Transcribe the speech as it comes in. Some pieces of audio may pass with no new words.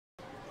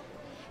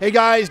Hey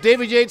guys,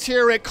 David Yates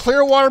here at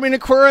Clearwater Marine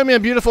Aquarium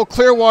in beautiful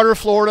Clearwater,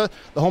 Florida,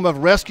 the home of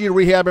rescue,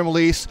 rehab, and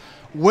release.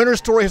 Winter's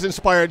story has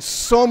inspired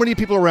so many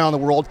people around the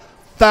world,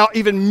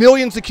 even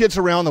millions of kids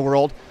around the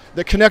world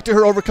that connect to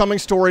her overcoming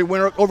story.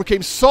 Winter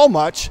overcame so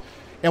much,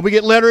 and we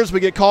get letters, we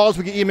get calls,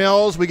 we get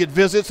emails, we get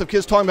visits of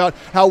kids talking about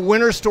how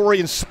Winter's story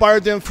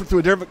inspired them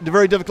through a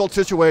very difficult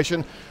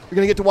situation. We're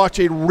going to get to watch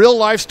a real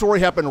life story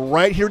happen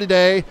right here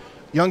today.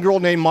 A young girl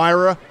named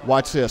Myra.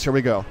 Watch this. Here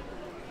we go.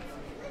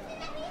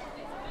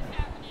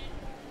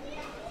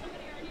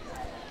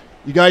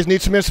 You guys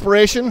need some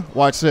inspiration?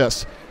 Watch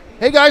this.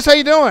 Hey guys, how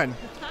you doing?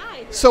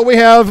 Hi. So we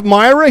have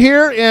Myra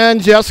here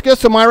and Jessica.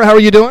 So Myra, how are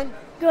you doing?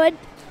 Good.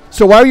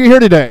 So why are you here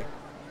today?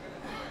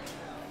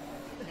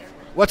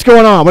 What's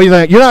going on? What do you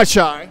think? You're not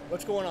shy.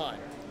 What's going on?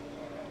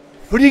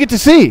 Who do you get to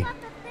see?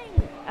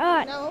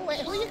 No,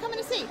 Wait, who are you coming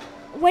to see?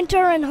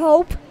 Winter and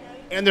Hope.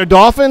 And they're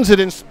dolphins that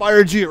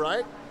inspired you,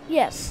 right?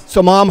 Yes.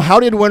 So Mom,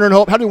 how did Winter and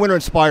Hope, how did Winter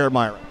inspire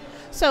Myra?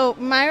 So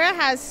Myra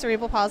has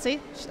cerebral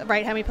palsy,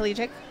 right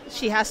hemiplegic.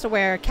 She has to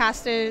wear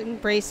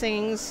casted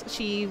bracings.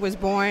 She was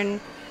born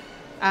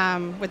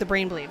with a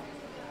brain bleed.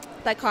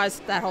 That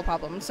caused that whole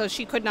problem. So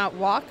she could not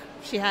walk.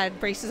 She had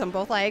braces on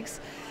both legs.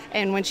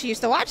 And when she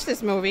used to watch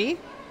this movie,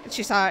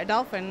 she saw a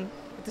dolphin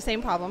with the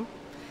same problem.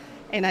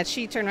 And as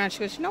she turned around, she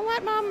goes, you know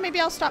what, Mom,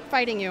 maybe I'll stop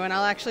fighting you and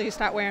I'll actually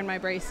start wearing my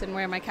brace and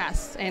wear my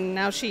casts. And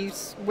now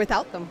she's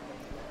without them.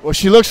 Well,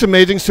 she looks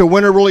amazing. So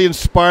Winter really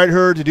inspired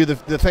her to do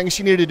the things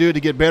she needed to do to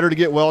get better, to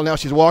get well. Now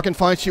she's walking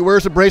fine. She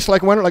wears a brace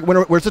like Winter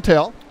wears the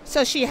tail.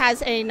 So she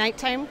has a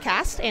nighttime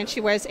cast and she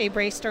wears a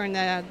brace during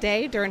the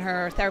day during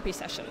her therapy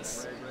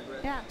sessions.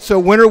 Yeah. So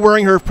Winter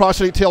wearing her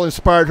prosthetic tail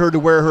inspired her to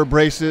wear her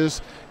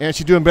braces, and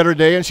she's doing better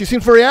today, and she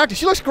seems very active.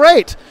 She looks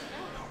great.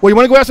 Well, you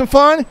want to go have some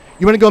fun?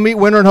 You want to go meet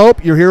Winter and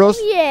Hope, your heroes?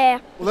 Yeah.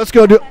 Well, let's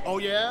go do. Oh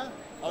yeah.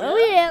 Oh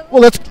yeah.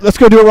 Well, let's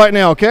go do it right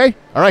now, okay?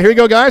 All right, here you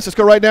go, guys. Let's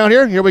go right down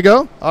here. Here we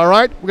go. All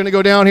right, we're gonna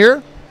go down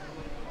here.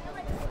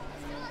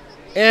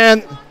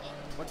 And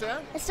what's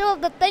that? I still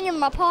have the thing in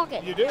my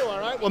pocket. You do. All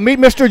right. Well, meet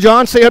Mr.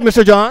 John. Say up,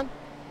 Mr. John.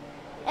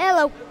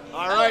 Hello.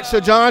 All right. So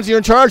John's, you're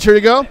in charge. Here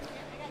you go.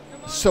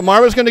 So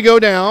Myra's going to go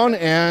down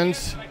and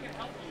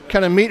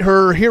kind of meet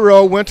her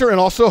hero, Winter, and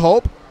also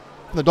Hope,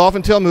 from the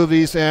Dolphin Tale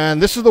movies.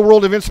 And this is the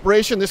world of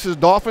inspiration. This is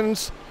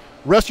dolphins,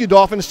 rescue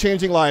dolphins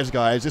changing lives,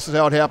 guys. This is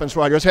how it happens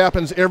right here. This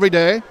happens every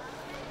day.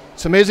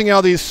 It's amazing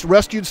how these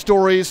rescued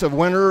stories of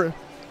Winter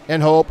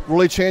and Hope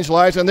really change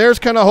lives. And there's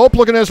kind of Hope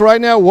looking at us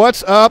right now.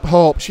 What's up,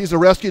 Hope? She's a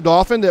rescue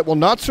dolphin that will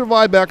not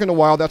survive back in the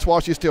wild. That's why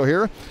she's still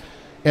here.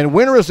 And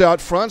Winter is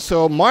out front.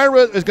 So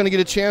Myra is going to get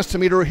a chance to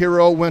meet her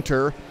hero,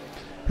 Winter,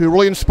 who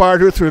really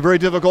inspired her through a very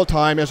difficult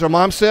time. As her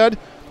mom said, she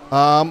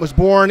was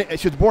born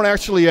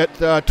actually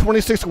at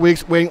 26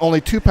 weeks, weighing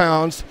only 2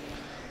 pounds,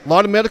 a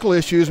lot of medical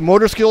issues,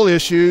 motor skill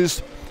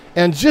issues,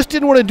 and just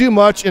didn't want to do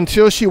much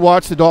until she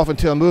watched the Dolphin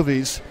Tale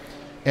movies.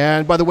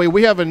 And by the way,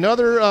 we have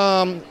another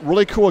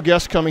really cool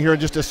guest coming here in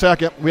just a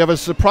second. We have a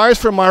surprise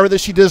for Myra that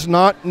she does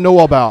not know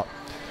about.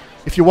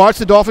 If you watch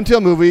the Dolphin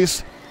Tale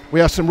movies, we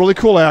have some really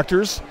cool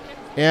actors,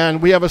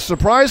 and we have a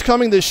surprise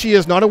coming that she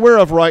is not aware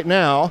of right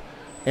now.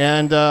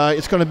 And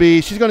it's going to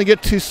be, she's going to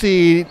get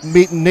to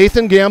meet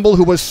Nathan Gamble,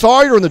 who was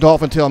Sawyer in the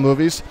Dolphin Tale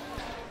movies,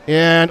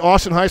 and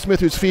Austin Highsmith,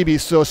 who's Phoebe.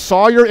 So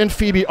Sawyer and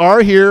Phoebe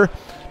are here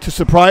to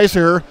surprise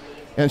her,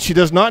 and she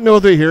does not know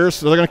they're here,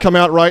 so they're going to come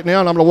out right now,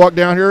 and I'm going to walk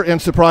down here and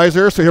surprise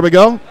her. So here we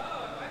go.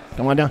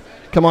 Come on down.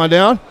 Come on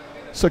down.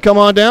 So come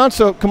on down.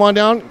 So come on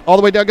down, all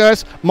the way down,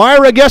 guys.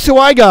 Myra, guess who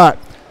I got?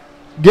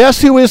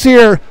 Guess who is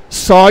here?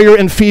 Sawyer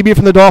and Phoebe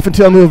from the Dolphin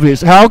Tale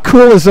movies. How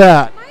cool is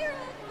that?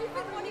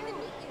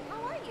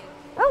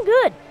 I'm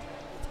good.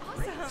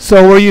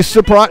 So were you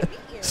surprised?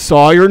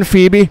 Sawyer and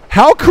Phoebe.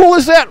 How cool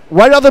is that?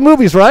 Right out of the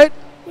movies, right?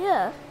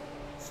 Yeah.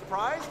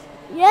 Surprised?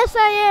 Yes,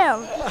 I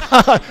am.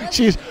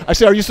 I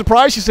said, are you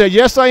surprised? She said,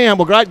 yes, I am.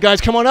 Well,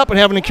 guys, come on up and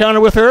have an encounter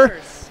with her.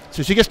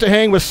 So she gets to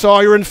hang with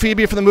Sawyer and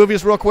Phoebe from the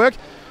movies real quick.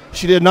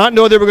 She did not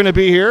know they were going to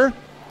be here.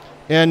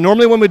 And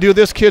normally when we do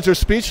this, kids are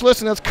speechless,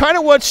 and that's kind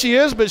of what she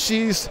is, but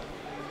she's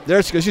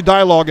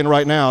dialoguing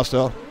right now,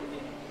 so.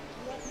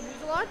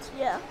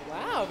 Yeah.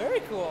 Wow,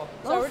 very cool.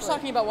 So we're just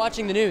talking about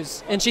watching the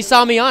news, and she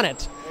saw me on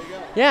it.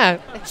 Yeah.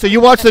 So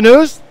you watch the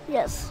news?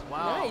 Yes.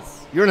 Wow.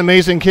 Nice. You're an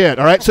amazing kid.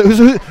 All right. So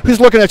who's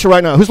looking at you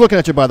right now? Who's looking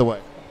at you, by the way?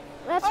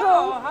 That's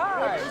Hope.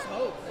 Hi.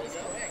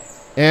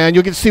 And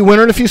you'll get to see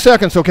Winter in a few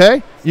seconds,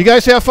 okay? You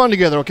guys have fun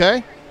together,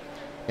 okay?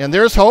 And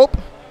there's Hope.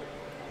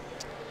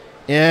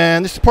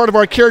 And this is part of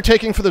our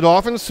caretaking for the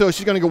Dolphins, so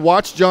she's going to go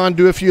watch John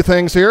do a few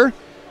things here.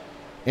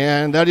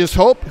 And that is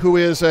Hope, who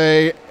is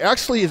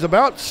actually is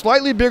about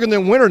slightly bigger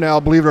than Winter now,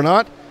 believe it or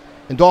not.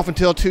 In Dolphin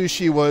Tale 2,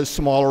 she was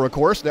smaller, of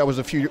course. That was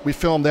we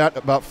filmed that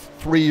about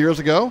 3 years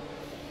ago.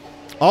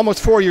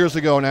 Almost 4 years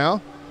ago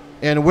now.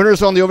 And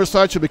Winter's on the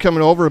overside, she'll be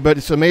coming over, but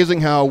it's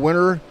amazing how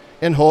Winter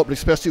and Hope,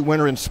 especially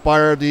Winter,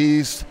 inspire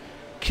these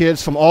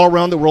kids from all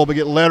around the world. We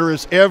get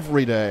letters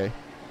every day.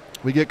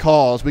 We get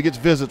calls, we get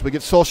visits, we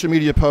get social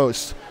media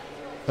posts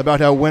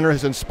about how Winter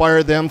has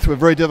inspired them through a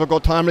very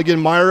difficult time. Again,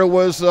 Myra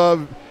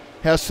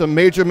has some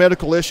major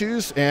medical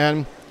issues,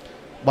 and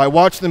by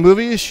watching the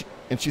movies,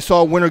 and she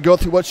saw Winter go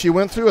through what she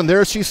went through, and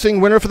there she's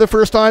seeing Winter for the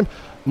first time.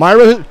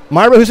 Myra,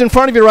 who's in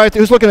front of you right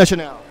there, who's looking at you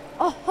now?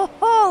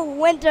 Oh,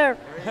 Winter.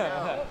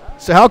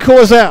 So how cool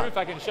is that? If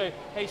I can show you.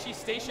 Hey, she's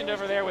stationed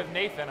over there with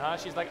Nathan, huh?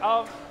 She's like,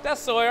 oh, that's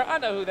Sawyer. I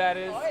know who that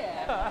is. Oh,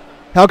 yeah.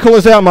 How cool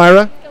is that,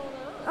 Myra?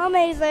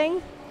 Amazing.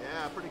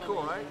 Yeah, pretty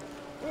cool, right?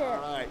 Yeah.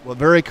 All right. Well,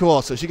 very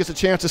cool. So she gets a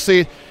chance to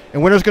see,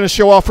 and Winter's going to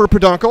show off her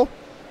peduncle.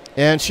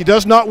 And she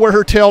does not wear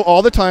her tail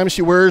all the time.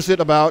 She wears it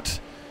about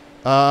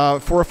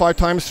 4 or 5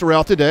 times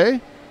throughout the day.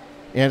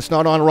 And it's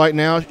not on right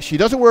now. She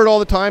doesn't wear it all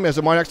the time, as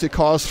it might actually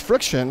cause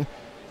friction.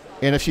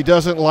 And if she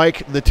doesn't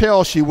like the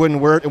tail, she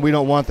wouldn't wear it, and we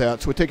don't want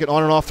that. So we take it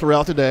on and off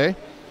throughout the day.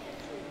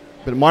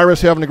 But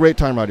Myra's having a great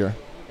time right here.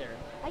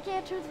 I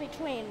can't choose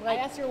between. I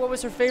asked her what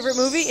was her favorite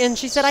movie, and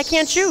she said, I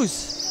can't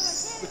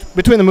choose.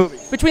 Between the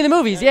movies. Between the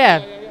movies, yeah.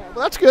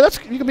 Well, that's good.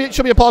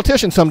 She'll be a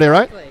politician someday,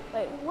 right?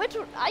 Wait, which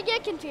one? I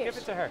get confused. Give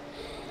it to her.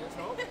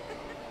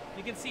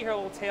 You can see her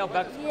little tail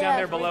down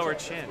there below her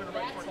chin.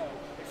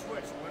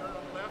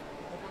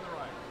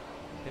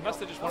 They must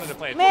have just wanted to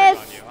play a trick on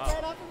you,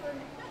 huh?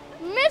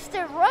 Missed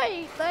it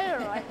right there.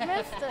 I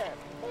missed it.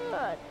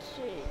 Oh,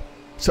 gee.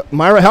 So,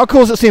 Myra, how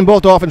cool is it seeing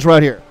both dolphins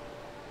right here?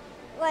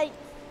 Like,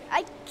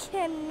 I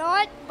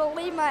cannot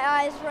believe my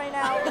eyes right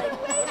now.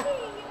 Like,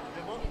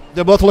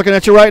 They're both looking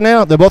at you right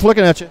now. They're both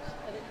looking at you.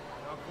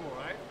 How cool,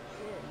 right?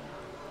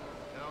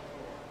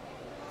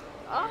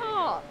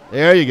 oh.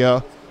 There you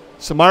go.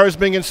 So Myra's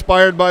being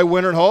inspired by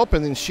Winter and Hope,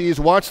 and then she's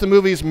watched the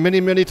movies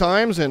many, many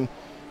times and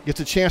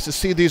gets a chance to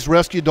see these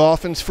rescue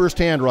dolphins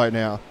firsthand right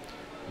now.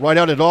 Right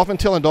out at Dolphin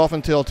Tail and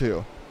Dolphin Tail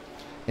 2.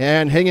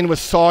 And hanging with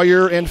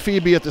Sawyer and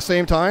Phoebe at the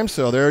same time,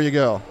 so there you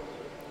go.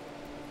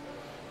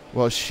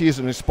 Well, she's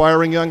an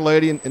inspiring young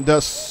lady and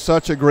does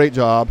such a great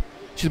job.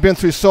 She's been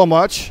through so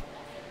much.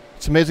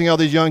 It's amazing how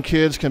these young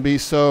kids can be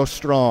so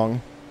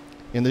strong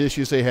in the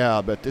issues they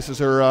have. But this is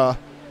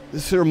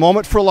her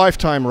moment for a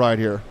lifetime right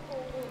here.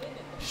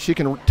 She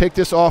can take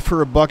this off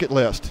her bucket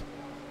list.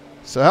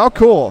 So how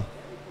cool?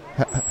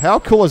 How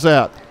cool is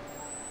that?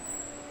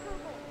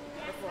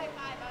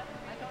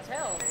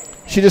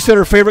 She just said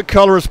her favorite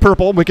color is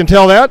purple. We can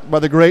tell that by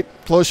the great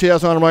clothes she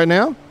has on right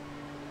now.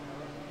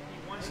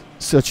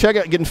 So check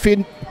out getting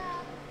feeding.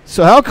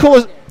 So how cool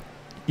is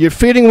you're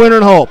feeding Winter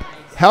and Hope?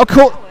 How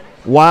cool?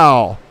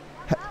 Wow.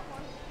 Oh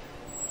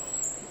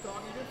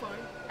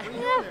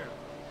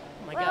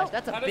my gosh,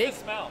 that's a big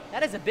smell?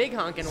 That is a big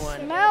honking one.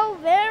 Smell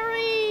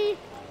very.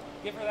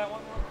 Give her that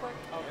one real quick.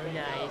 Okay.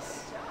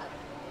 Nice.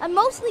 I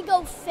mostly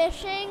go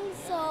fishing,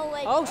 so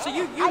like. Oh, so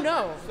you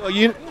know. So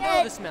you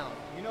know the smell.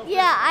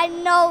 Yeah, I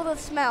know the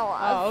smell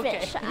of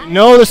okay. fish.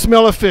 know the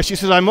smell of fish. She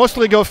says, I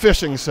mostly go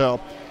fishing, so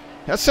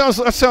that sounds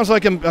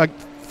like a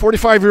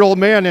 45-year-old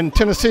man in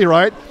Tennessee,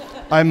 right?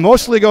 I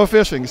mostly go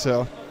fishing,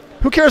 so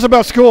who cares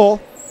about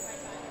school?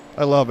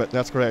 I love it.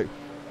 That's great.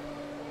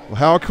 Well,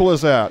 how cool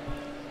is that?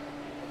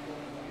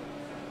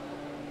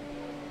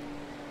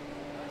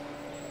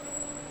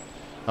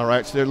 All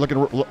right, so they're looking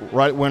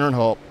right at Winter and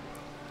Hope.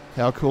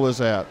 How cool is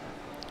that?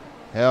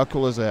 How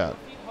cool is that?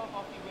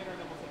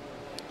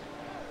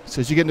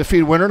 Says you're getting to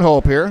feed Winter and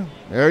Hope here.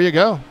 There you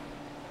go.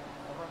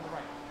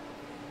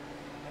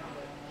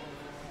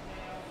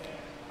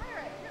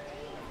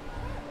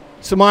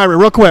 So Myra,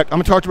 real quick, I'm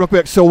gonna talk to you real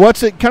quick. So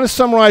kind of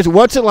summarize,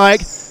 what's it like?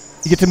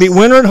 You get to meet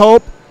Winter and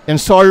Hope and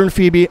Sawyer and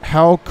Phoebe.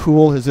 How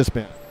cool has this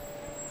been?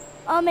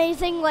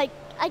 Amazing. Like,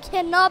 I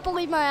cannot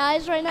believe my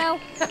eyes right now.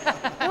 You know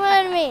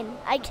what I mean?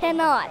 I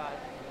cannot.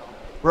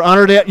 We're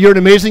honored that you're an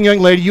amazing young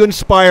lady. You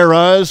inspire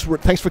us.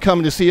 Thanks for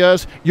coming to see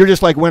us. You're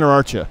just like Winter,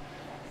 aren't you?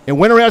 And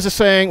Winter has a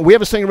saying, we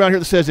have a saying around here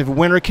that says, if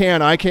Winter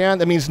can, I can.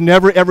 That means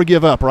never, ever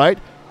give up, right?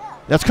 Yeah.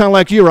 That's kind of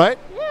like you, right?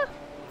 Yeah.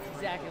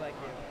 Exactly like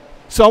you.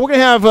 So we're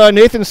going to have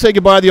Nathan say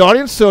goodbye to the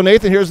audience. So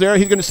Nathan, here's there.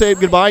 He's going to say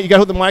goodbye. You got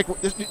to hold the mic.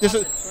 This is,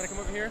 Want to come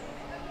over here?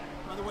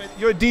 by the way,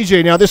 you're a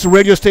DJ now. This is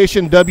radio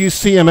station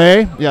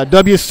WCMA. Yeah,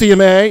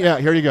 WCMA. Yeah,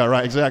 here you go.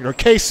 Right, exactly. Or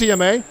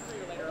KCMA.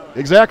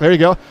 Exactly. There you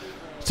go.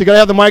 So you got to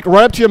have the mic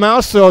right up to your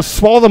mouth. So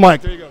swallow the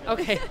mic. There you go.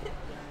 Okay.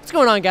 What's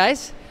going on,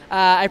 guys?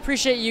 I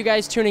appreciate you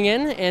guys tuning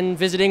in and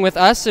visiting with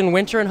us and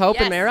Winter and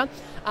Hope and Mara.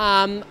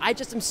 I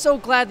just am so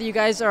glad that you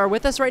guys are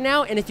with us right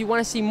now. And if you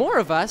want to see more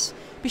of us,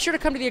 be sure to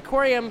come to the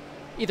aquarium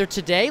either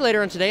today,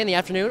 later on today in the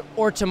afternoon,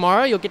 or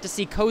tomorrow. You'll get to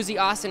see Cozy,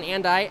 Austin,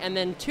 and I. And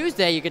then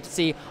Tuesday, you get to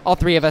see all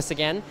 3 of us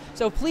again.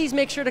 So please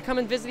make sure to come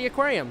and visit the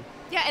aquarium.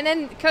 Yeah, and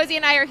then Cozy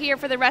and I are here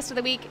for the rest of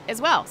the week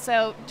as well.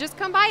 So just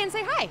come by and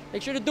say hi.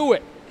 Make sure to do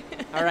it.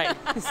 All right.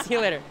 See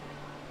you later.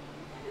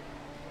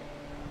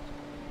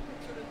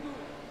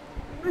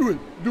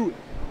 Do it.